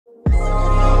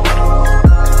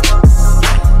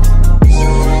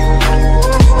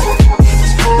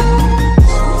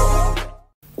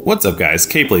What's up guys,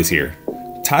 KPlays here.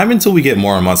 Time until we get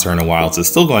more on Monster Hunter Wilds is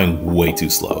still going way too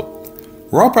slow.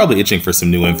 We're all probably itching for some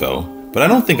new info, but I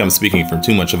don't think I'm speaking from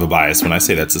too much of a bias when I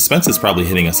say that suspense is probably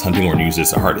hitting us hunting horn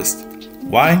users the hardest.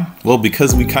 Why? Well,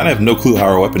 because we kinda have no clue how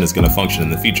our weapon is going to function in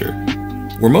the future.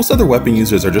 Where most other weapon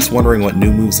users are just wondering what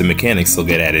new moves and mechanics they'll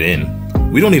get added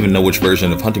in, we don't even know which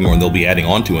version of hunting horn they'll be adding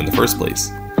onto in the first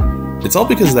place. It's all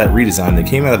because of that redesign that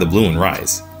came out of the blue in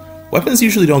Rise. Weapons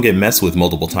usually don't get messed with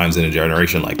multiple times in a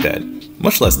generation like that,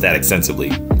 much less that extensively,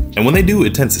 and when they do,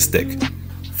 it tends to stick.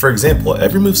 For example,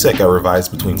 every moveset got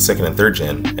revised between 2nd and 3rd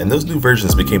gen, and those new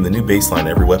versions became the new baseline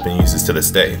every weapon uses to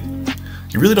this day.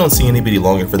 You really don't see anybody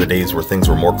longing for the days where things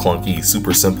were more clunky,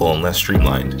 super simple, and less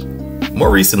streamlined.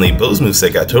 More recently, Bo's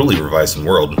moveset got totally revised in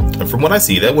World, and from what I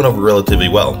see, that went over relatively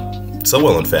well. So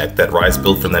well, in fact, that Rise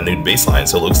built from that new baseline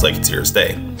so it looks like it's here to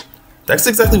stay. That's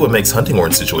exactly what makes hunting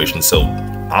horn situations so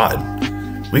odd.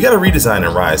 We got a redesign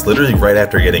in Rise literally right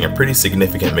after getting a pretty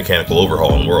significant mechanical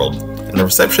overhaul in World, and the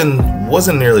reception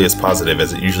wasn't nearly as positive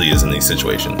as it usually is in these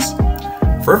situations.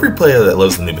 For every player that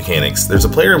loves the new mechanics, there's a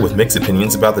player with mixed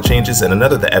opinions about the changes and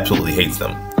another that absolutely hates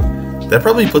them. That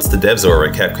probably puts the devs over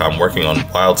at Capcom working on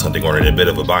Wilds hunting horn in a bit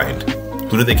of a bind.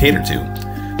 Who do they cater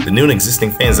to? The new and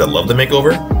existing fans that love the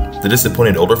makeover? The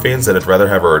disappointed older fans that'd rather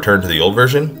have a return to the old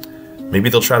version? Maybe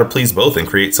they'll try to please both and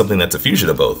create something that's a fusion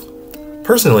of both.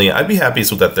 Personally, I'd be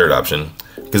happiest with that third option,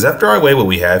 because after I weigh what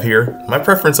we have here, my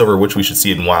preference over which we should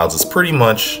see in Wilds is pretty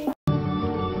much...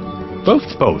 Both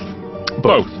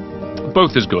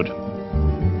is good.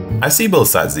 I see both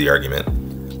sides of the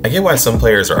argument. I get why some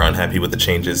players are unhappy with the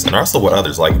changes, and also what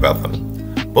others like about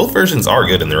them. Both versions are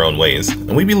good in their own ways,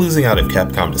 and we'd be losing out if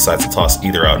Capcom decides to toss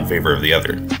either out in favor of the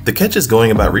other. The catch is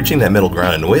going about reaching that middle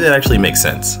ground in a way that actually makes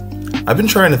sense. I've been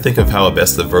trying to think of how a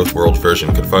best of both worlds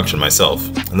version could function myself,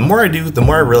 and the more I do, the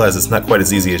more I realize it's not quite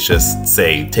as easy as just,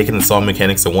 say, taking the song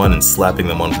mechanics of one and slapping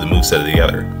them onto the moveset of the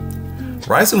other.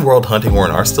 Rise and World hunting horn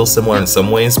are still similar in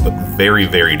some ways, but very,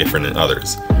 very different in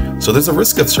others, so there's a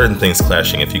risk of certain things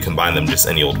clashing if you combine them just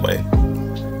any old way.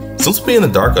 Since we'll be in the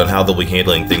dark on how they'll be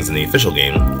handling things in the official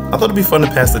game, I thought it'd be fun to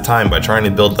pass the time by trying to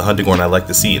build the hunting horn I'd like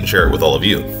to see and share it with all of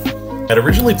you. I'd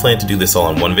originally planned to do this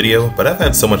all in one video, but I've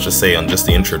had so much to say on just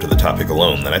the intro to the topic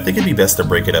alone that I think it'd be best to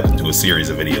break it up into a series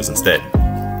of videos instead.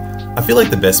 I feel like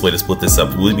the best way to split this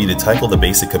up would be to tackle the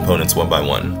basic components one by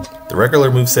one, the regular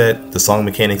moveset, the song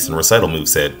mechanics and recital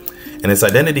moveset, and its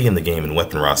identity in the game and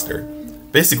weapon roster.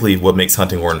 Basically, what makes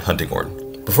hunting horn hunting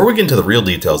horn. Before we get into the real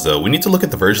details though, we need to look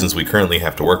at the versions we currently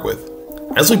have to work with.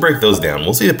 As we break those down,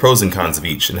 we'll see the pros and cons of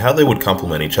each and how they would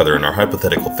complement each other in our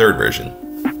hypothetical third version.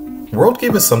 World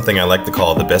gave us something I like to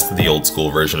call the best of the old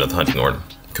school version of the hunting horn,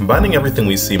 combining everything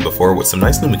we've seen before with some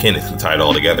nice new mechanics to tie it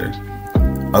all together.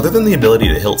 Other than the ability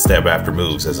to hilt stab after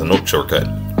moves as a note shortcut,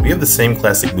 we have the same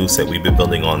classic moveset we've been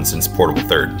building on since Portable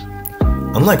 3rd.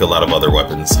 Unlike a lot of other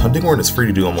weapons, hunting horn is free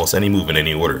to do almost any move in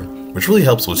any order, which really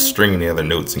helps with stringing the other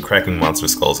notes and cracking monster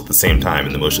skulls at the same time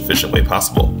in the most efficient way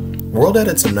possible. World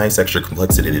added some nice extra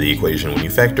complexity to the equation when you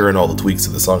factor in all the tweaks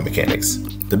of the song mechanics.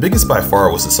 The biggest by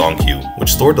far was the song queue,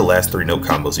 which stored the last 3 note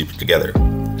combos you put together.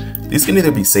 These can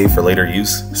either be saved for later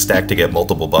use, stacked to get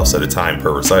multiple buffs at a time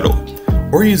per recital,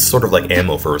 or used sort of like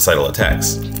ammo for recital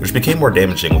attacks, which became more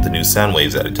damaging with the new sound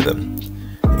waves added to them.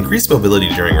 Increased mobility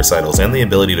during recitals and the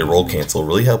ability to roll cancel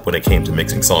really helped when it came to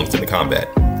mixing songs into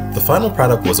combat. The final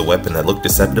product was a weapon that looked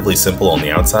deceptively simple on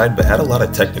the outside but had a lot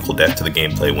of technical depth to the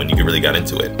gameplay when you really got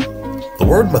into it. The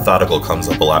word methodical comes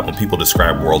up a lot when people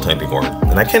describe World hunting horn,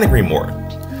 and I can't agree more.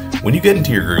 When you get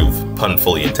into your groove, pun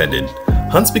fully intended,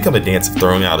 hunts become a dance of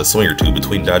throwing out a swing or two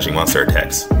between dodging monster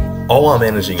attacks, all while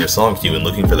managing your song queue and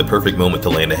looking for the perfect moment to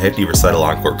land a hefty recital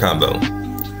encore combo.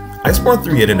 Iceborne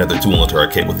threw yet another tool into our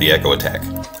kit with the Echo attack,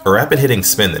 a rapid hitting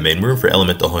spin that made room for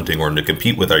elemental hunting horn to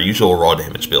compete with our usual raw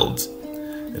damage builds.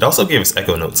 It also gave us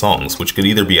Echo Note songs, which could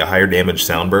either be a higher damage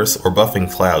sound burst or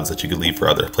buffing clouds that you could leave for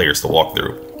other players to walk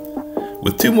through.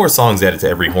 With 2 more songs added to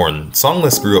every horn, song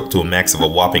lists grew up to a max of a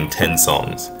whopping 10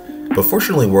 songs. But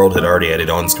fortunately World had already added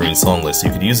on-screen song lists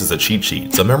you could use as a cheat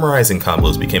sheet, so memorizing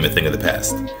combos became a thing of the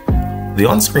past. The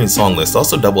on-screen song list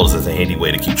also doubles as a handy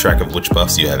way to keep track of which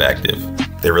buffs you have active.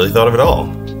 They really thought of it all.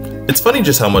 It's funny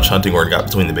just how much hunting horn got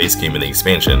between the base game and the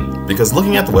expansion, because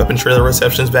looking at the weapon trailer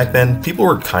receptions back then, people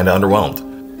were kinda underwhelmed.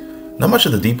 Not much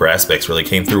of the deeper aspects really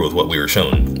came through with what we were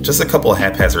shown, just a couple of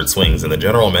haphazard swings and the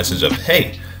general message of,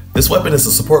 hey, this weapon is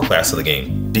the support class of the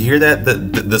game. Do you hear that?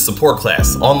 The support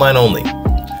class, online only.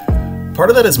 Part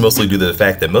of that is mostly due to the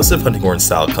fact that most of hunting horn's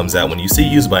style comes out when you see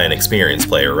it used by an experienced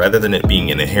player rather than it being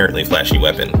an inherently flashy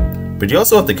weapon. But you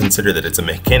also have to consider that it's a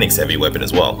mechanics heavy weapon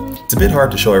as well. It's a bit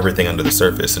hard to show everything under the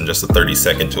surface in just a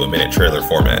 30-second to a minute trailer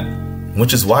format.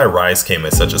 Which is why Rise came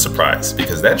as such a surprise,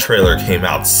 because that trailer came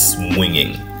out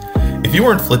swinging. If you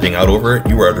weren't flipping out over it,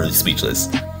 you were utterly speechless.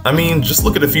 I mean, just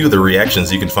look at a few of the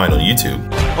reactions you can find on YouTube.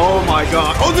 Oh my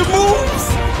god. Oh, the moves!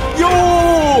 Yo!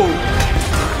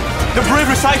 The Brave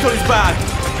Recital is back.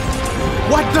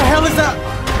 What the hell is that?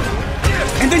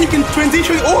 And then you can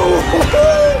transition. Oh!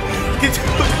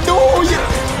 No! Yeah.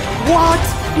 What?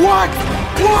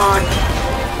 Bro!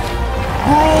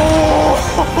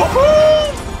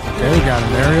 Okay, we got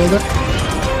an aerial there.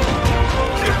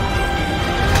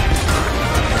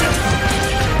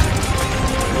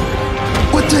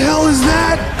 What the hell is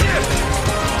that?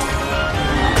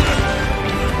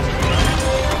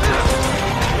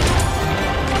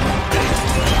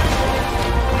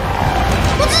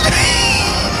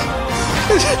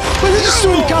 Was it just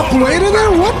doing capoeira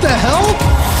there? What the hell?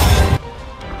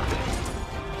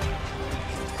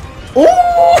 Oh,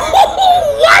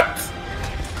 what?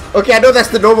 Okay, I know that's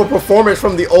the normal performance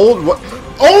from the old one.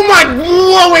 Oh my!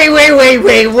 Whoa, wait!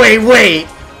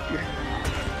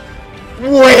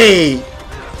 Wait!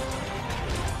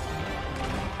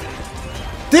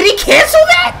 Did he cancel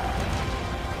that?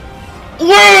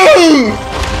 Wait!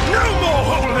 No more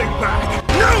holding back!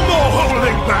 No more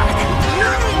holding back!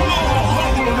 No more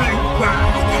holding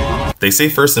back! They say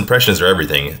first impressions are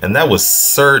everything, and that was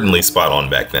certainly spot on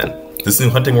back then. This new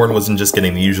hunting horn wasn't just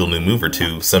getting the usual new move or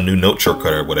two, some new note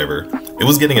shortcut or whatever. It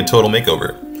was getting a total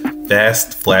makeover.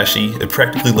 Fast, flashy, it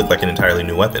practically looked like an entirely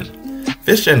new weapon.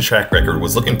 5th Gen's track record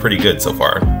was looking pretty good so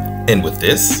far. And with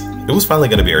this, it was finally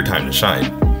going to be our time to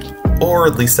shine. Or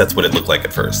at least that's what it looked like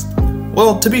at first.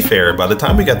 Well, to be fair, by the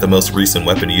time we got the most recent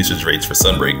weapon usage rates for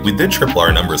Sunbreak, we did triple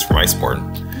our numbers from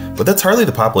Iceborne. But that's hardly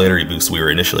the popularity boost we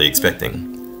were initially expecting.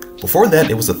 Before that,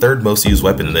 it was the 3rd most used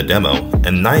weapon in the demo,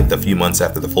 and 9th a few months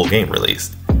after the full game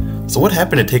released. So what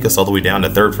happened to take us all the way down to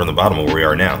 3rd from the bottom of where we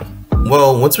are now?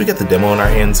 Well, once we got the demo in our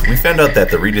hands, we found out that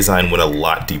the redesign went a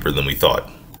lot deeper than we thought.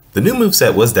 The new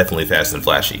moveset was definitely fast and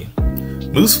flashy.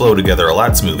 Moves flow together a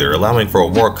lot smoother, allowing for a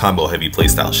more combo-heavy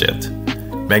playstyle shift.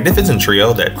 Magnificent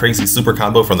Trio, that crazy super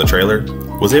combo from the trailer,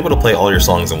 was able to play all your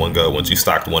songs in one go once you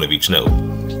stocked one of each note.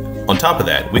 On top of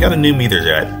that, we got a new meter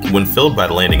that, when filled by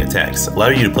the landing attacks, allow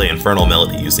you to play Infernal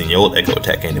Melody using the old Echo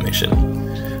Attack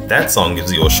animation. That song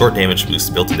gives you a short damage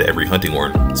boost built into every hunting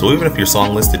horn, so even if your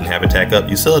song list didn't have attack up,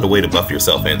 you still had a way to buff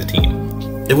yourself and the team.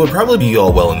 It would probably be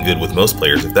all well and good with most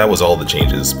players if that was all the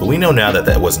changes, but we know now that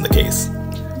that wasn't the case.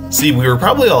 See, we were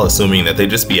probably all assuming that they'd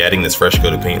just be adding this fresh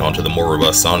coat of paint onto the more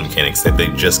robust sound mechanics that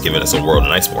they'd just given us in World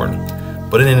and Iceborne.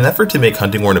 But in an effort to make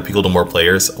Hunting Horn appeal to more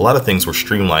players, a lot of things were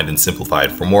streamlined and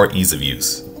simplified for more ease of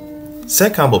use.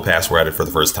 Set combo paths were added for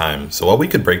the first time, so while we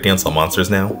could breakdance on monsters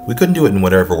now, we couldn't do it in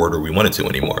whatever order we wanted to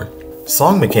anymore.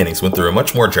 Song mechanics went through a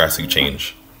much more drastic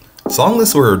change. Song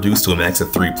lists were reduced to a max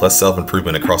of 3 plus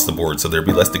self-improvement across the board so there'd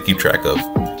be less to keep track of,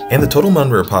 and the total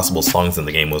number of possible songs in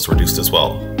the game was reduced as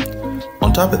well.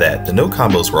 On top of that, the note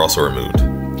combos were also removed.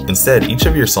 Instead, each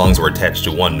of your songs were attached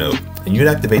to one note, and you'd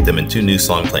activate them in 2 new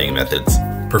song playing methods.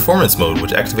 Performance mode,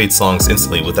 which activates songs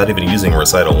instantly without even using a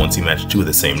recital once you match 2 of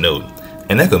the same note,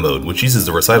 and Echo mode, which uses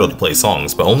the recital to play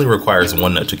songs but only requires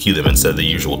 1 note to cue them instead of the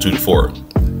usual 2 to 4.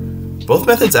 Both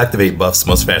methods activate buffs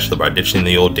most faster by ditching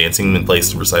the old dancing in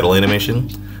place recital animation,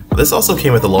 but this also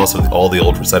came at the loss of all the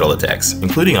old recital attacks,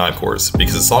 including encores,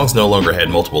 because the songs no longer had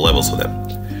multiple levels to them.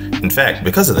 In fact,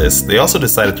 because of this, they also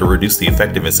decided to reduce the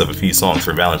effectiveness of a few songs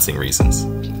for balancing reasons.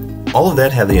 All of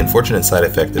that had the unfortunate side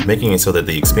effect of making it so that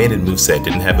the expanded moveset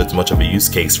didn't have as much of a use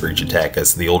case for each attack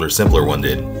as the older simpler one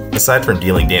did, aside from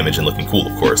dealing damage and looking cool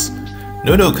of course.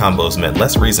 No-no combos meant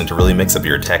less reason to really mix up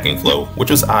your attacking flow,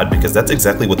 which was odd because that's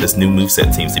exactly what this new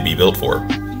moveset seems to be built for.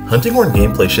 Hunting Horn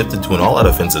gameplay shifted to an all-out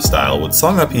offensive style, with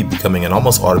song upkeep becoming an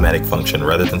almost automatic function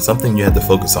rather than something you had to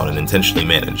focus on and intentionally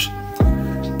manage.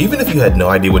 Even if you had no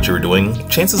idea what you were doing,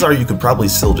 chances are you could probably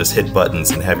still just hit buttons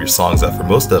and have your songs up for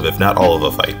most of, if not all of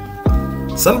a fight.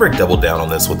 Sunbreak doubled down on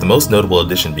this, with the most notable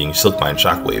addition being Silkbind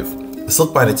Shockwave, a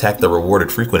Silkbind attack that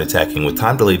rewarded frequent attacking with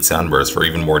time-delayed sound bursts for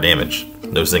even more damage.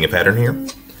 Noticing a pattern here?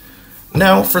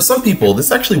 Now, for some people,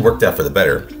 this actually worked out for the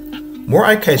better. More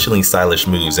eye-catchingly stylish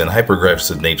moves and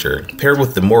hyper-aggressive nature, paired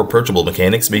with the more approachable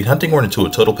mechanics, made Hunting Horn into a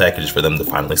total package for them to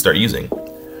finally start using.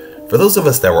 For those of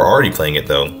us that were already playing it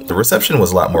though, the reception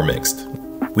was a lot more mixed.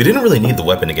 We didn't really need the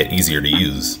weapon to get easier to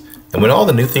use, and when all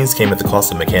the new things came at the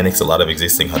cost of mechanics a lot of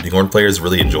existing Hunting Horn players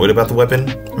really enjoyed about the weapon,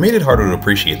 it made it harder to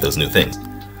appreciate those new things.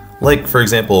 Like, for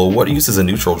example, what use is a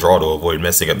neutral draw to avoid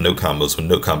messing up note combos when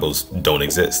note combos don't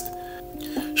exist?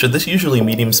 Should this usually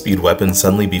medium speed weapon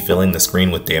suddenly be filling the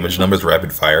screen with damage numbers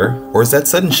rapid fire, or is that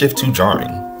sudden shift too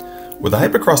jarring? Where the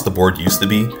hype across the board used to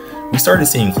be, we started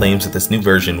seeing claims that this new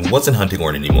version wasn't Hunting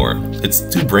Horn anymore. It's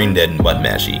too brain dead and button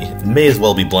mashy. It may as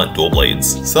well be blunt dual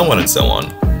blades, so on and so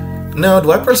on. Now,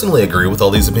 do I personally agree with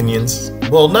all these opinions?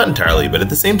 Well, not entirely, but at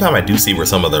the same time I do see where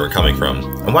some of them are coming from,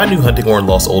 and why New Hunting Horn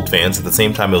lost old fans at the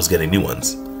same time it was getting new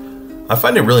ones. I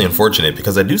find it really unfortunate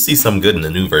because I do see some good in the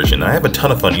new version, and I have a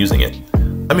ton of fun using it.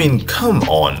 I mean, come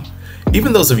on.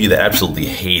 Even those of you that absolutely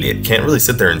hate it can't really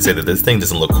sit there and say that this thing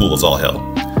doesn't look cool as all hell.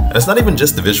 And it's not even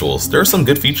just the visuals, there are some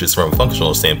good features from a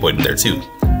functional standpoint in there too.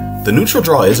 The neutral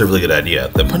draw is a really good idea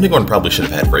that Hunting Horn probably should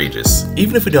have had for ages,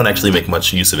 even if we don't actually make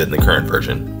much use of it in the current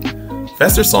version.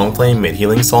 Faster song playing made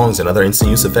healing songs and other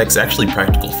instant use effects actually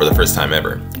practical for the first time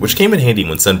ever, which came in handy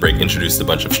when Sunbreak introduced a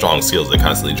bunch of strong skills that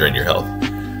constantly drain your health.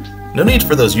 No need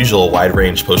for those usual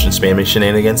wide-range potion spamming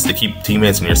shenanigans to keep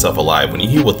teammates and yourself alive when you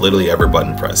heal with literally every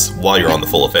button press while you're on the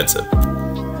full offensive.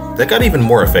 That got even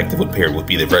more effective when paired with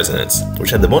Beat of Resonance, which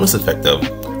had the bonus effect of,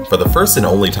 for the first and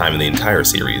only time in the entire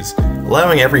series,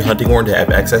 allowing every Hunting Horn to have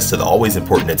access to the always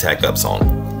important attack up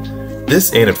song.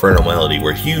 This and Infernal Melody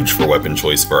were huge for weapon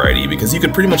choice variety because you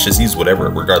could pretty much just use whatever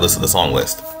regardless of the song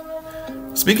list.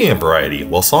 Speaking of variety,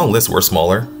 while song lists were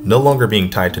smaller, no longer being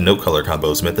tied to note color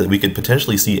combos meant that we could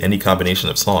potentially see any combination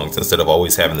of songs instead of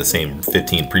always having the same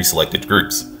 15 pre-selected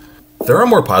groups. There are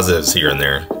more positives here and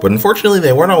there, but unfortunately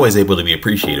they weren't always able to be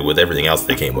appreciated with everything else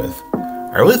they came with.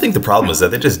 I really think the problem is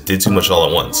that they just did too much all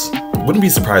at once. Wouldn't be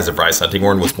surprised if Rise Hunting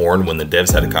Horn was born when the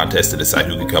devs had a contest to decide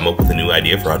who could come up with a new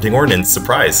idea for Hunting Horn, and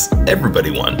surprise,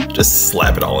 everybody won. Just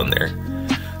slap it all in there.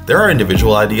 There are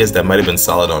individual ideas that might have been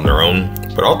solid on their own,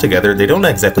 but altogether they don't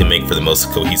exactly make for the most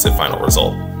cohesive final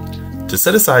result. To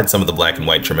set aside some of the black and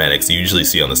white dramatics you usually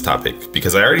see on this topic,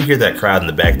 because I already hear that crowd in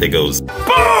the back that goes,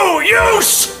 "Boo, you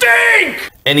stink!"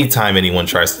 anytime anyone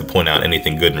tries to point out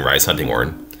anything good in Rise Hunting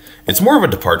Horn. It's more of a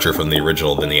departure from the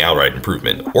original than the outright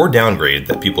improvement, or downgrade,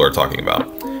 that people are talking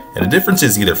about. And the difference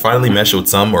is either finally mesh with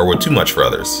some or with too much for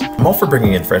others. I'm all for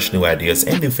bringing in fresh new ideas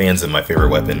and new fans of my favorite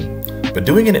weapon, but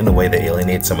doing it in a way that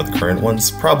alienates some of the current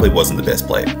ones probably wasn't the best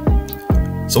play.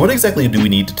 So what exactly do we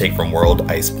need to take from World,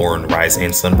 Iceborne, Rise,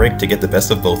 and Sunbreak to get the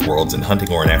best of both worlds in Hunting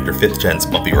Horn after 5th gen's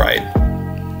bumpy ride?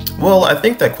 Well, I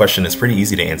think that question is pretty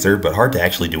easy to answer, but hard to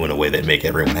actually do in a way that make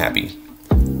everyone happy.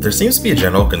 There seems to be a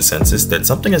general consensus that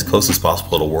something as close as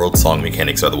possible to World song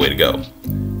mechanics are the way to go.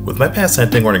 With my past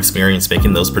Hunting Horn experience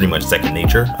making those pretty much second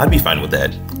nature, I'd be fine with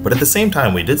that, but at the same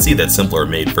time we did see that simpler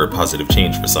made for a positive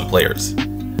change for some players.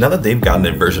 Now that they've gotten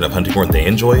a version of Hunting Horn they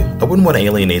enjoy, I wouldn't want to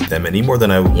alienate them any more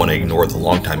than I would want to ignore the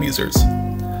longtime users.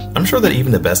 I'm sure that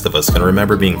even the best of us can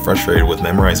remember being frustrated with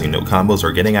memorizing note combos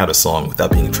or getting out a song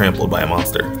without being trampled by a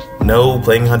monster. No,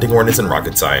 playing Hunting Horn isn't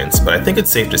rocket science, but I think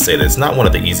it's safe to say that it's not one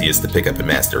of the easiest to pick up and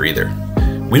master either.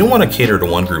 We don't want to cater to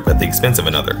one group at the expense of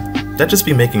another. That'd just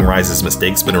be making Rise's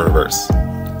mistakes but in reverse.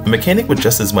 A mechanic with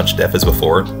just as much depth as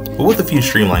before, but with a few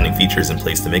streamlining features in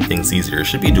place to make things easier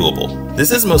should be doable.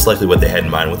 This is most likely what they had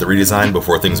in mind with the redesign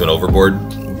before things went overboard,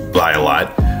 by a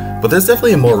lot, but there's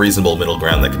definitely a more reasonable middle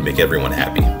ground that can make everyone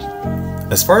happy.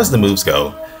 As far as the moves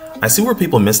go, I see where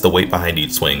people miss the weight behind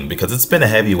each swing because it's been a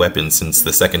heavy weapon since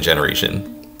the 2nd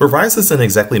generation, but Rise doesn't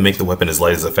exactly make the weapon as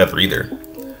light as a feather either.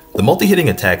 The multi-hitting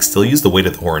attacks still use the weight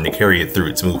of the horn to carry it through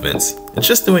its movements, it's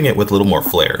just doing it with a little more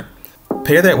flair.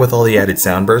 Pair that with all the added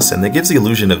sound bursts and it gives the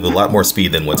illusion of a lot more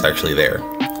speed than what's actually there.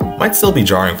 Might still be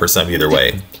jarring for some either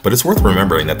way, but it's worth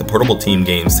remembering that the portable team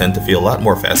games tend to feel a lot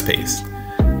more fast-paced.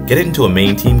 Get it into a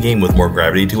main team game with more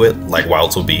gravity to it, like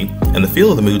Wilds will be, and the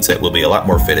feel of the moveset will be a lot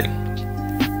more fitting.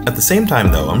 At the same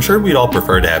time though, I'm sure we'd all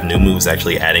prefer to have new moves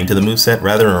actually adding to the moveset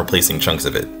rather than replacing chunks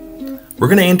of it. We're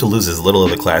going to aim to lose as little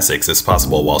of the classics as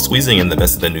possible while squeezing in the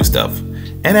best of the new stuff,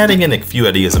 and adding in a few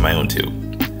ideas of my own too.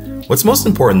 What's most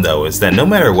important though is that no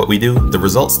matter what we do, the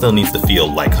result still needs to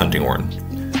feel like Hunting Horn.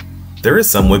 There is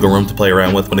some wiggle room to play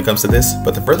around with when it comes to this,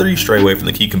 but the further you stray away from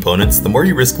the key components, the more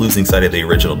you risk losing sight of the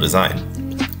original design.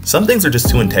 Some things are just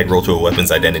too integral to a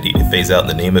weapon's identity to phase out in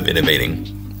the name of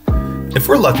innovating. If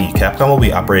we're lucky, Capcom will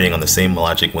be operating on the same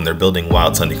logic when they're building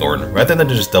Wild's Hunting Horn, rather than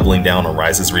just doubling down on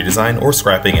Rise's redesign or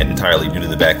scrapping it entirely due to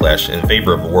the backlash in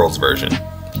favor of a World's version.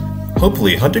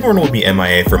 Hopefully, Hunting Horn will be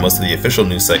MIA for most of the official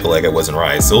news cycle like it was in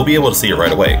Rise, so we'll be able to see it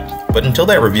right away. But until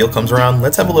that reveal comes around,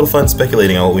 let's have a little fun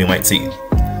speculating on what we might see.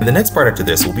 In the next part after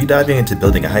this, we'll be diving into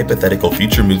building a hypothetical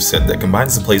future moveset that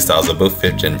combines the playstyles of both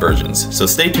 5th gen versions, so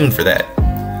stay tuned for that.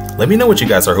 Let me know what you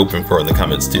guys are hoping for in the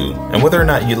comments too, and whether or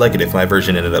not you'd like it if my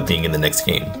version ended up being in the next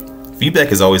game.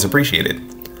 Feedback is always appreciated.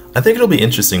 I think it'll be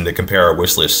interesting to compare our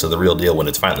wish list to the real deal when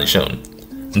it's finally shown.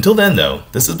 Until then though,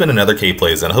 this has been another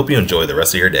KPlays and I hope you enjoy the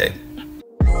rest of your day.